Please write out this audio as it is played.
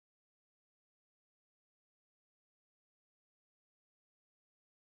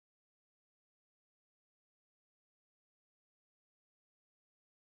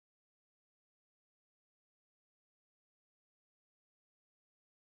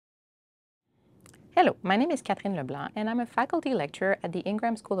Hello, my name is Catherine Leblanc and I'm a faculty lecturer at the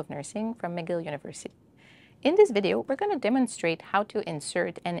Ingram School of Nursing from McGill University. In this video, we're going to demonstrate how to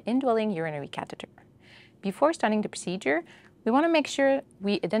insert an indwelling urinary catheter. Before starting the procedure, we want to make sure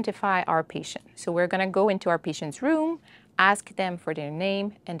we identify our patient. So we're going to go into our patient's room, ask them for their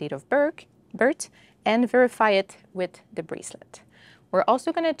name and date of birth, and verify it with the bracelet. We're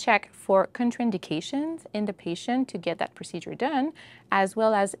also going to check for contraindications in the patient to get that procedure done, as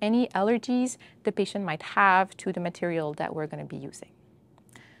well as any allergies the patient might have to the material that we're going to be using.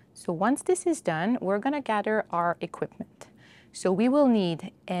 So once this is done, we're going to gather our equipment. So we will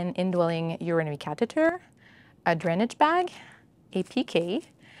need an indwelling urinary catheter, a drainage bag, a PK,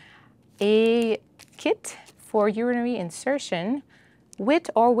 a kit for urinary insertion, with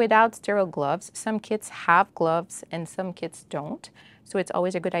or without sterile gloves. Some kits have gloves and some kits don't. So it's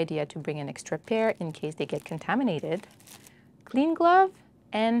always a good idea to bring an extra pair in case they get contaminated. Clean glove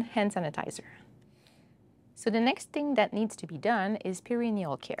and hand sanitizer. So the next thing that needs to be done is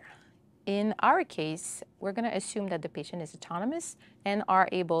perineal care. In our case, we're going to assume that the patient is autonomous and are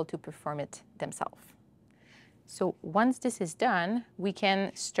able to perform it themselves. So once this is done, we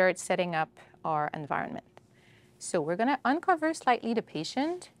can start setting up our environment. So we're going to uncover slightly the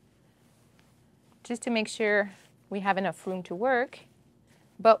patient just to make sure we have enough room to work,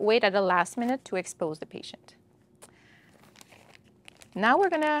 but wait at the last minute to expose the patient. Now we're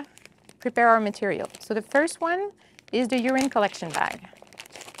going to prepare our material. So the first one is the urine collection bag.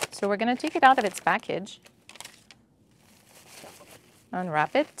 So we're going to take it out of its package,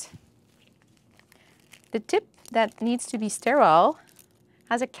 unwrap it. The tip that needs to be sterile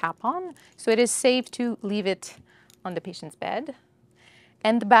has a cap on, so it is safe to leave it on the patient's bed.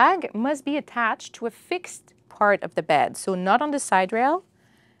 And the bag must be attached to a fixed part of the bed, so not on the side rail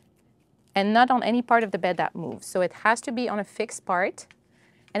and not on any part of the bed that moves. So it has to be on a fixed part,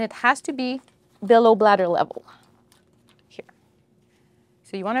 and it has to be below bladder level, here.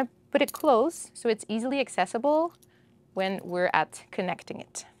 So you want to put it close so it's easily accessible when we're at connecting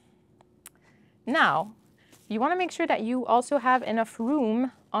it. Now, you want to make sure that you also have enough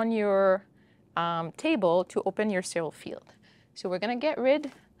room on your table to open your sterile field. So we're going to get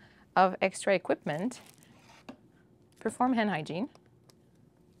rid of extra equipment, perform hand hygiene.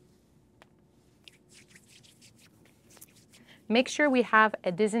 Make sure we have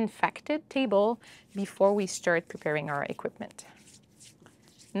a disinfected table before we start preparing our equipment.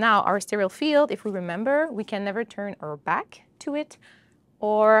 Now, our sterile field, if we remember, we can never turn our back to it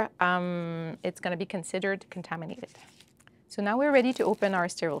or it's going to be considered contaminated. So now we're ready to open our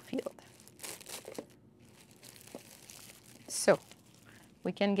sterile field. So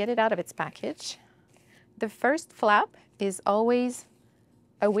we can get it out of its package. The first flap is always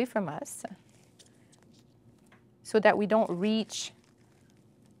away from us so that we don't reach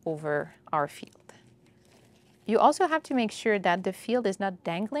over our field. You also have to make sure that the field is not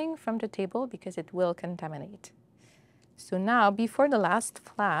dangling from the table because it will contaminate. So now, before the last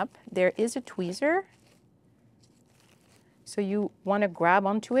flap, there is a tweezer. So you want to grab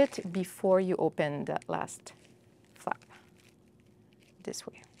onto it before you open that last flap, this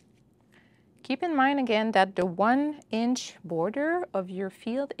way. Keep in mind again that the 1-inch border of your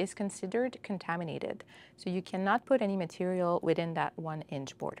field is considered contaminated. So you cannot put any material within that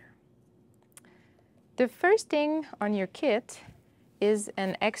 1-inch border. The first thing on your kit is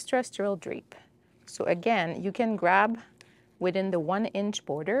an extra sterile drape. So again, you can grab within the 1-inch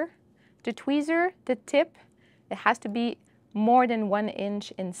border. The tweezer, the tip, it has to be more than 1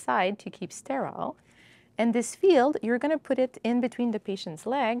 inch inside to keep sterile. And this field, you're going to put it in between the patient's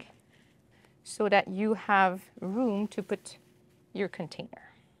leg so that you have room to put your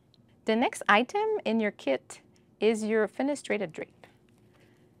container. The next item in your kit is your fenestrated drape.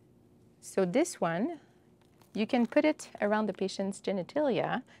 So this one, you can put it around the patient's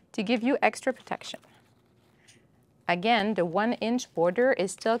genitalia to give you extra protection. Again, the 1-inch border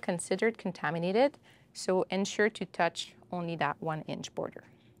is still considered contaminated, so ensure to touch only that 1-inch border.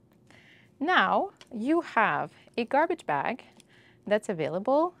 Now, you have a garbage bag that's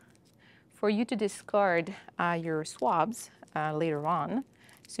available for you to discard your swabs later on.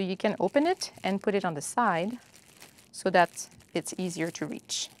 So you can open it and put it on the side so that it's easier to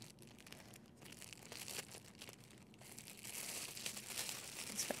reach.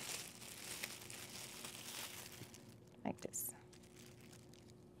 Like this.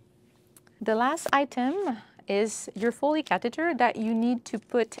 The last item is your Foley catheter that you need to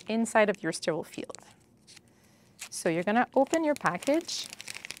put inside of your sterile field. So you're going to open your package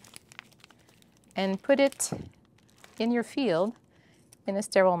and put it in your field in a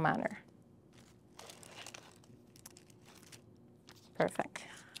sterile manner. Perfect.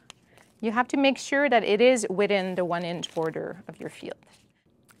 You have to make sure that it is within the 1-inch border of your field.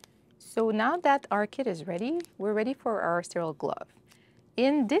 So now that our kit is ready, we're ready for our sterile glove.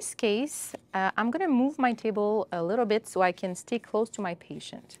 In this case, I'm going to move my table a little bit so I can stay close to my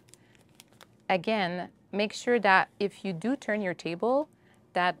patient. Again, make sure that if you do turn your table,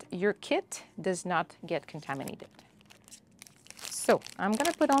 that your kit does not get contaminated. So I'm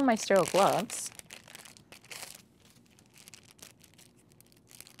going to put on my sterile gloves.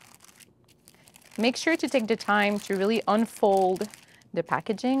 Make sure to take the time to really unfold the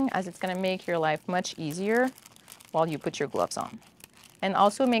packaging, as it's going to make your life much easier while you put your gloves on. And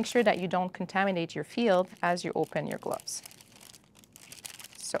also make sure that you don't contaminate your field as you open your gloves.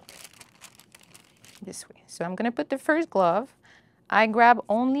 So this way. So I'm going to put the first glove. I grab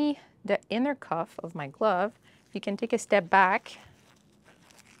only the inner cuff of my glove. You can take a step back.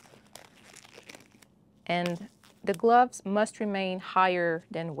 And the gloves must remain higher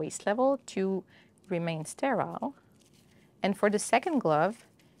than waist level to remain sterile. And for the second glove,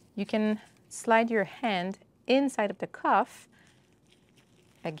 you can slide your hand inside of the cuff,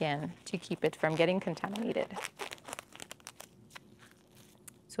 again, to keep it from getting contaminated.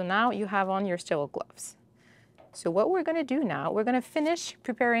 So now you have on your sterile gloves. So what we're going to do now, we're going to finish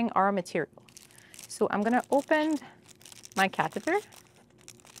preparing our material. So I'm going to open my catheter.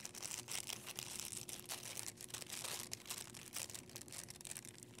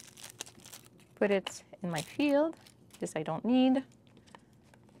 Put it in my field. This I don't need.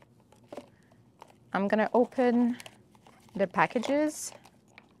 I'm going to open the packages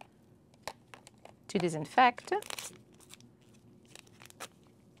to disinfect.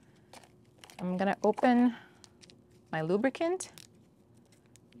 I'm going to open my lubricant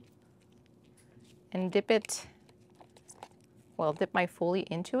and dip my Foley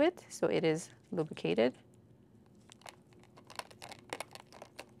into it so it is lubricated.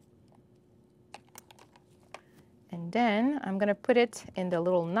 And then I'm going to put it in the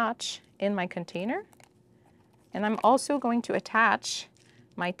little notch in my container. And I'm also going to attach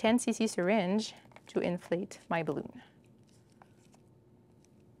my 10 cc syringe to inflate my balloon.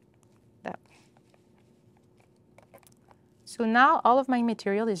 That way. So now all of my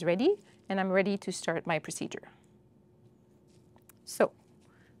material is ready and I'm ready to start my procedure. So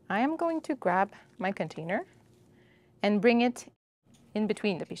I am going to grab my container and bring it in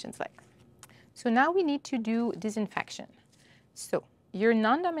between the patient's legs. So now we need to do disinfection. So your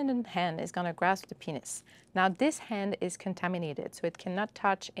non-dominant hand is going to grasp the penis. Now this hand is contaminated, so it cannot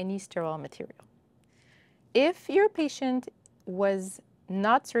touch any sterile material. If your patient was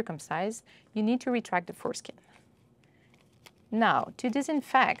not circumcised, you need to retract the foreskin. Now, to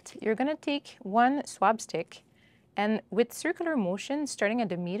disinfect, you're going to take one swab stick, and with circular motion, starting at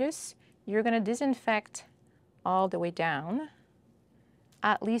the meatus, you're going to disinfect all the way down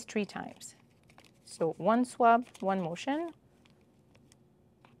at least 3 times. So one swab, one motion.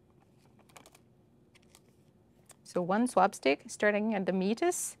 So one swab stick starting at the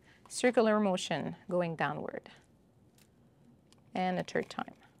meatus, circular motion going downward. And a 3rd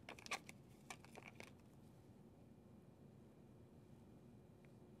time.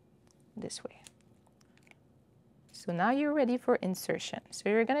 This way. So now you're ready for insertion. So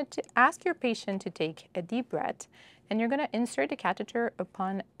you're going to ask your patient to take a deep breath, and you're going to insert the catheter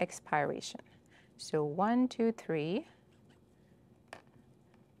upon expiration. So 1, 2, 3.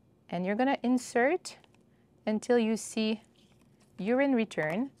 And you're going to insert until you see urine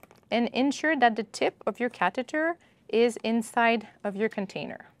return, and ensure that the tip of your catheter is inside of your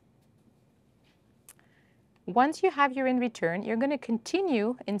container. Once you have urine return, you're going to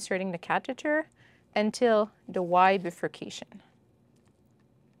continue inserting the catheter until the Y bifurcation.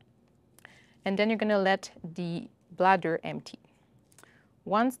 And then you're going to let the bladder empty.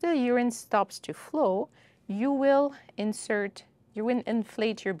 Once the urine stops to flow, you will inflate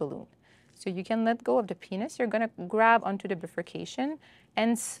your balloon. So you can let go of the penis. You're going to grab onto the bifurcation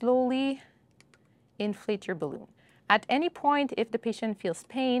and slowly inflate your balloon. At any point, if the patient feels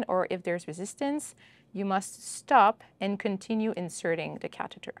pain or if there's resistance, you must stop and continue inserting the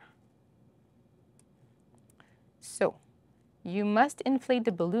catheter. So you must inflate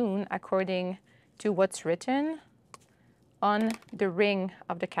the balloon according to what's written on the ring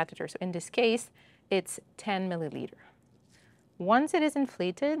of the catheter. So in this case, it's 10 milliliter. Once it is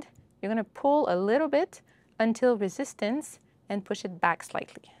inflated, you're going to pull a little bit until resistance and push it back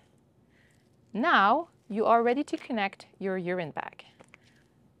slightly. Now you are ready to connect your urine bag.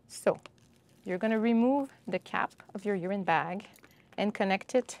 So you're going to remove the cap of your urine bag and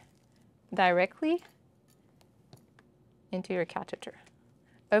connect it directly into your catheter,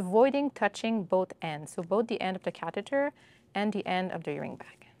 avoiding touching both ends, so both the end of the catheter and the end of the urine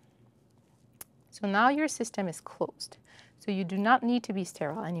bag. So now your system is closed. So you do not need to be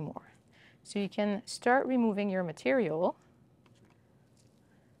sterile anymore. So you can start removing your material.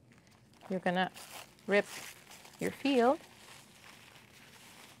 You're gonna rip your field.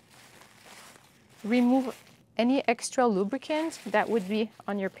 Remove any extra lubricant that would be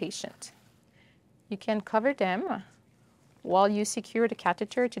on your patient. You can cover them while you secure the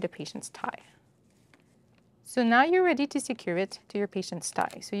catheter to the patient's thigh. So now you're ready to secure it to your patient's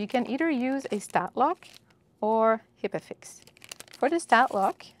thigh. So you can either use a stat lock or hip affix. For the stat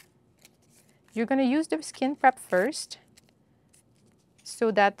lock, you're going to use the skin prep first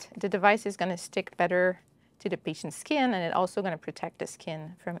so that the device is going to stick better to the patient's skin, and it's also going to protect the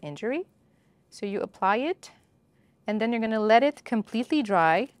skin from injury. So you apply it, and then you're going to let it completely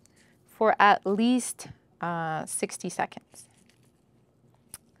dry for at least 60 seconds.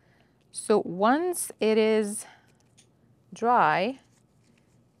 So once it is dry,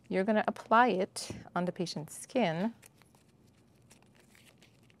 you're going to apply it on the patient's skin.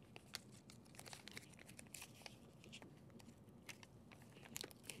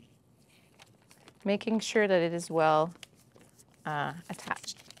 Making sure that it is well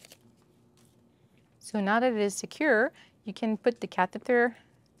attached. So now that it is secure, you can put the catheter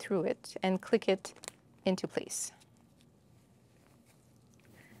through it and click it into place.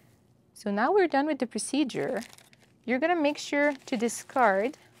 So now we're done with the procedure. You're going to make sure to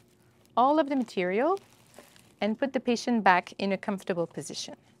discard all of the material and put the patient back in a comfortable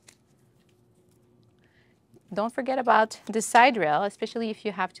position. Don't forget about the side rail, especially if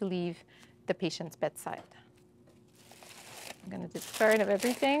you have to leave the patient's bedside. I'm going to discard of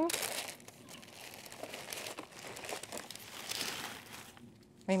everything.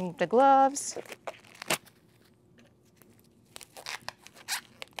 Remove the gloves.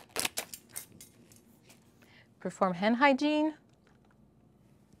 Perform hand hygiene.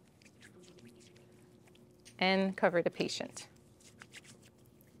 And cover the patient.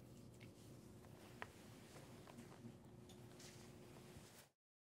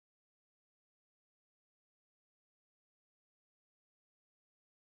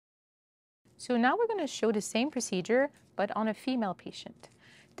 So now we're going to show the same procedure, but on a female patient.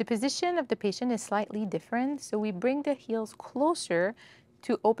 The position of the patient is slightly different, so we bring the heels closer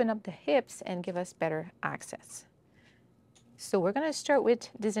to open up the hips and give us better access. So we're going to start with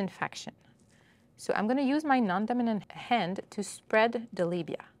disinfection. So I'm going to use my non-dominant hand to spread the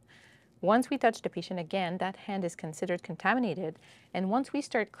labia. Once we touch the patient again, that hand is considered contaminated, and once we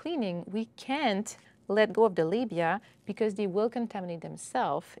start cleaning, we can't let go of the labia because they will contaminate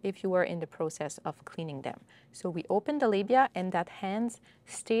themselves if you are in the process of cleaning them. So we open the labia and that hands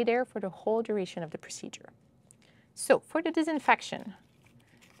stay there for the whole duration of the procedure. So for the disinfection,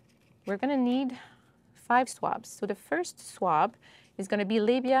 we're going to need 5 swabs. So the first swab is going to be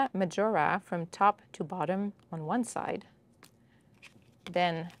labia majora from top to bottom on one side.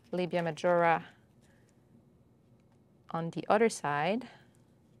 Then labia majora on the other side.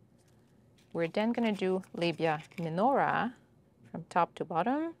 We're then going to do labia minora from top to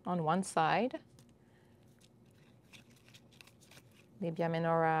bottom on one side. Labia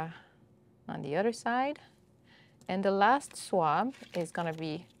minora on the other side. And the last swab is going to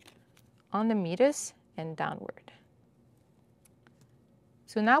be on the meatus and downward.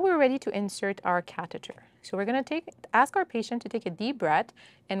 So now we're ready to insert our catheter. So we're going to ask our patient to take a deep breath,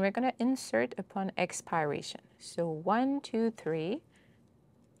 and we're going to insert upon expiration. So 1, 2, 3.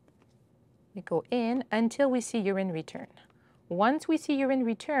 We go in until we see urine return. Once we see urine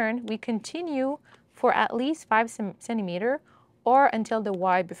return, we continue for at least 5 centimeters or until the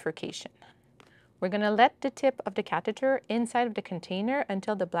Y bifurcation. We're going to let the tip of the catheter inside of the container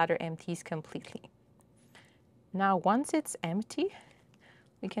until the bladder empties completely. Now, once it's empty,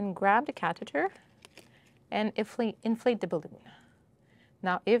 we can grab the catheter and inflate the balloon.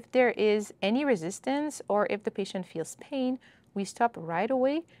 Now, if there is any resistance or if the patient feels pain, we stop right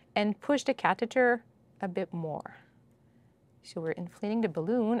away and push the catheter a bit more. So we're inflating the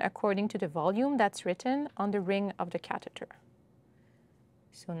balloon according to the volume that's written on the ring of the catheter.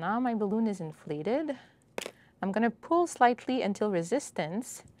 So now my balloon is inflated. I'm going to pull slightly until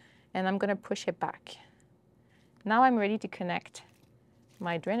resistance, and I'm going to push it back. Now I'm ready to connect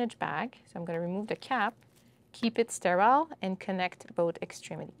my drainage bag. So I'm going to remove the cap, keep it sterile, and connect both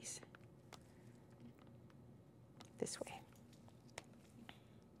extremities this way.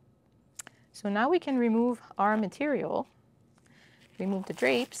 So now we can remove our material, remove the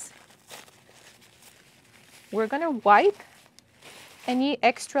drapes. We're going to wipe any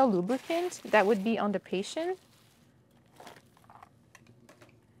extra lubricant that would be on the patient,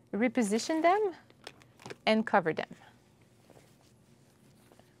 reposition them, and cover them.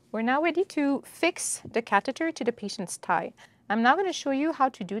 We're now ready to fix the catheter to the patient's thigh. I'm now going to show you how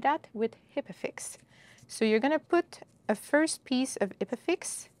to do that with HIPAFIX. So you're going to put a first piece of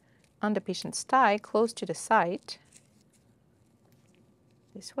HIPAFIX on the patient's thigh close to the site,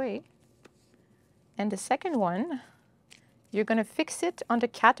 this way. And the second one, you're going to fix it on the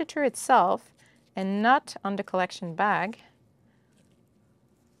catheter itself and not on the collection bag.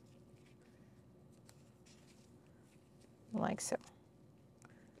 Like so.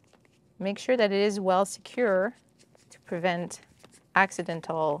 Make sure that it is well secure to prevent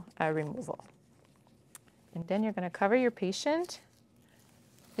accidental removal. And then you're going to cover your patient,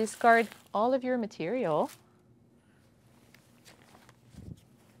 discard all of your material,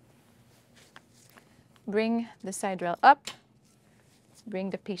 bring the side rail up,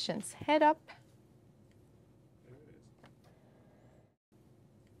 bring the patient's head up,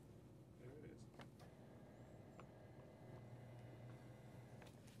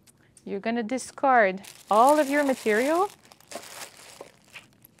 you're going to discard all of your material,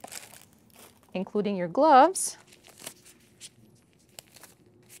 including your gloves,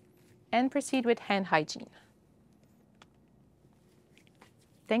 and proceed with hand hygiene.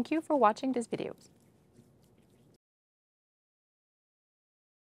 Thank you for watching this video.